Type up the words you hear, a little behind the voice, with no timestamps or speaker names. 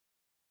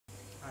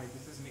Hi,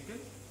 this is Nikhil.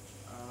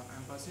 I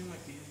am pursuing my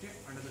PhD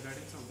under the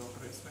guidance of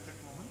Dr. S.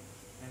 Mohan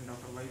and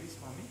Dr. Y.V.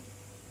 Swami,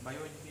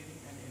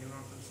 Bioengineering and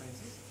Environmental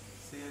Sciences,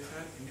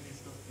 CSIR-Indian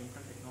Institute of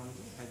Chemical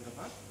Technology,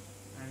 Hyderabad,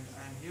 and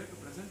I am here to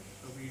present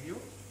a video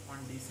on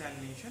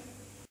desalination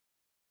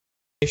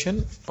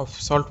of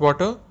salt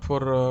water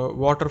for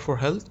water for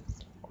health.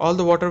 All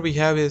the water we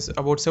have is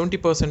about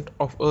 70%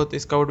 of earth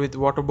is covered with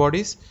water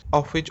bodies,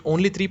 of which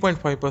only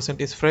 3.5%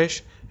 is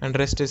fresh and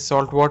rest is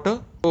salt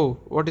water. Oh,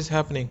 what is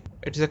happening?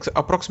 It is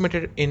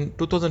approximated in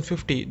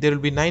 2050 there will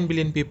be 9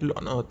 billion people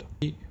on earth.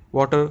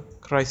 Water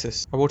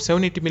crisis. About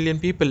 780 million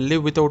people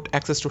live without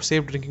access to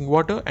safe drinking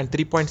water and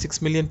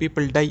 3.6 million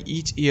people die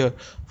each year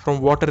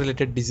from water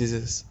related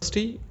diseases.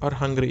 Thirsty or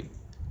hungry.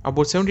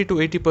 About 70 to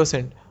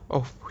 80%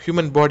 of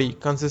human body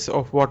consists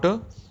of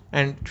water,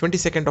 and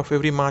 22nd of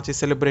every March is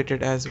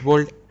celebrated as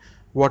World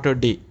Water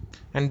Day,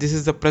 and this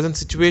is the present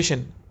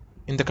situation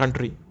in the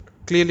country.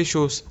 Clearly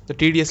shows the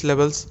TDS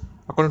levels.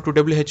 According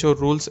to WHO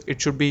rules, it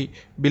should be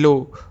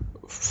below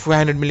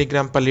 500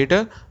 milligram per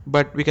liter,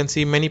 but we can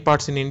see many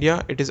parts in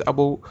India it is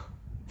above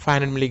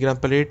 500 milligram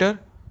per liter.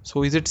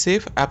 So is it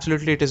safe?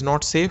 Absolutely it is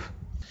not safe.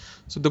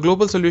 So the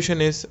global solution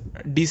is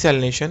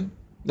desalination,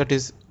 that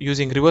is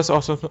using reverse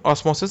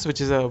osmosis, which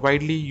is a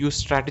widely used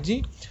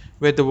strategy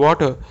where the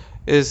water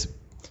is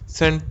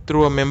sent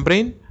through a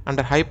membrane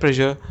under high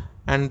pressure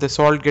and the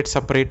salt gets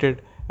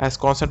separated as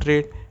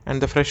concentrate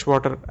and the fresh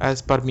water as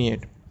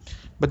permeate.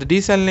 But the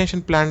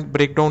desalination plant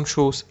breakdown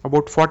shows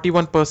about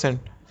 41%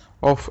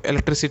 of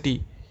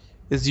electricity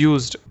is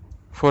used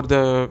for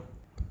the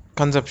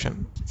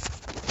consumption.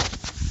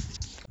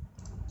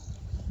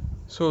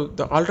 So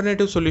the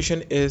alternative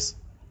solution is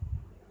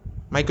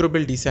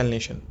microbial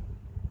desalination,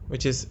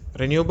 which is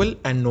renewable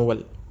and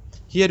novel.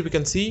 Here we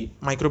can see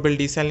microbial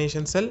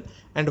desalination cell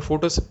and a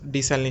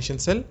photo-desalination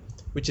cell,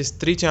 which is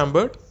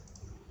 3-chambered,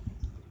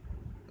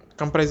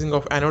 comprising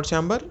of anode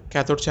chamber,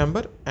 cathode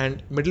chamber,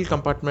 and middle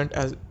compartment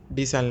as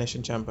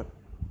desalination chamber.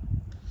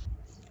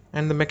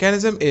 And the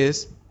mechanism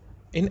is,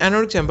 in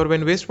anodic chamber,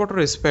 when wastewater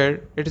is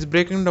fed, it is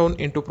breaking down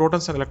into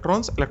protons and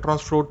electrons.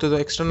 Electrons flow to the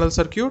external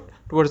circuit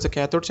towards the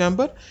cathode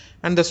chamber,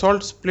 and the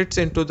salt splits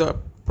into the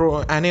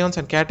anions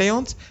and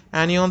cations.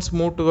 Anions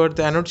move toward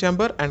the anode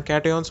chamber and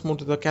cations move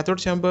to the cathode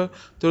chamber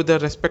through the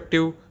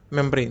respective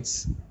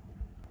membranes.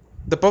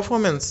 The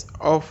performance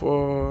of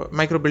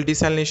microbial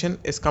desalination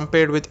is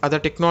compared with other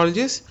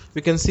technologies.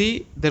 We can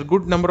see there are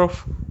good number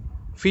of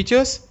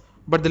features,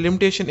 but the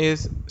limitation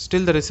is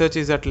still the research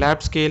is at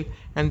lab scale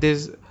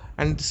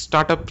and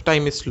startup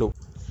time is slow.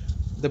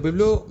 The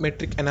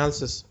bibliometric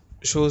analysis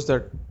shows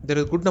that there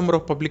is a good number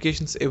of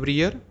publications every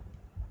year.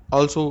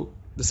 Also,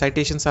 the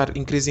citations are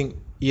increasing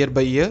year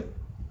by year.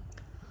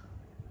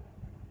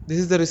 This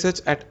is the research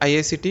at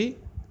IICT.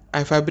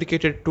 I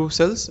fabricated 2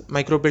 cells,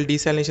 microbial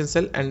desalination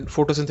cell and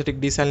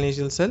photosynthetic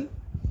desalination cell.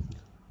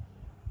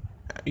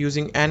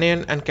 Using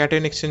anion and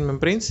cation exchange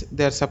membranes,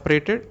 they are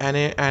separated: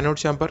 anode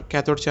chamber,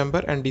 cathode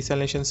chamber, and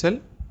desalination cell.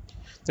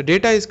 The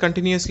data is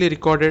continuously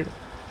recorded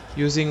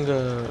using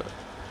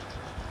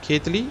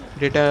K3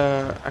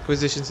 data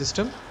acquisition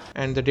system,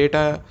 and the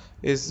data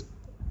is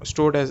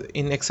stored as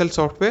in Excel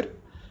software,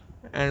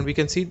 and we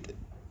can see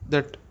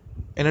that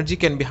energy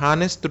can be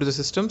harnessed through the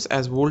systems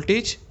as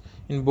voltage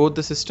in both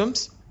the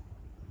systems,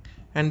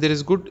 and there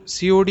is good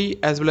COD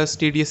as well as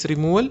TDS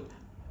removal.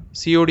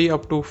 COD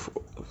up to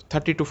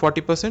 30 to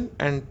 40%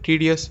 and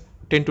TDS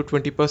 10 to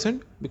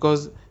 20%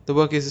 because the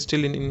work is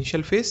still in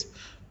initial phase.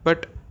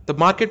 But the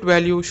market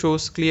value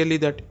shows clearly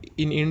that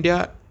in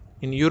India,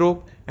 in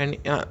Europe, and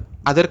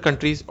other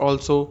countries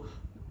also,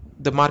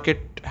 the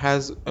market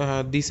has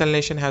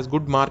desalination has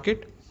good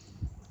market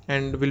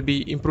and will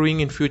be improving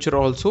in future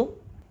also.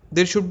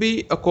 There should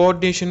be a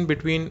coordination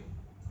between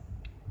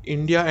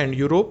India and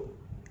Europe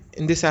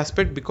in this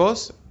aspect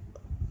because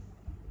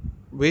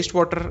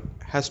wastewater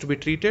has to be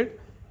treated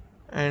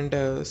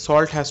and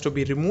salt has to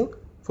be removed,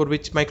 for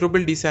which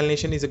microbial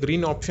desalination is a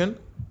green option,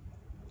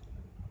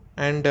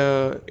 and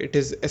it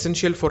is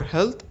essential for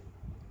health,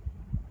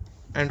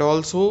 and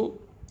also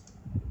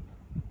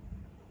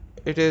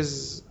it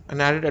is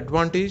an added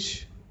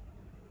advantage,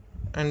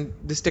 and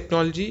this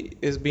technology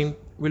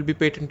will be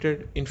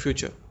patented in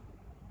future.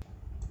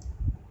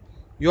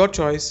 Your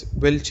choice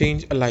will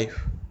change a life.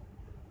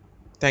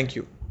 Thank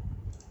you.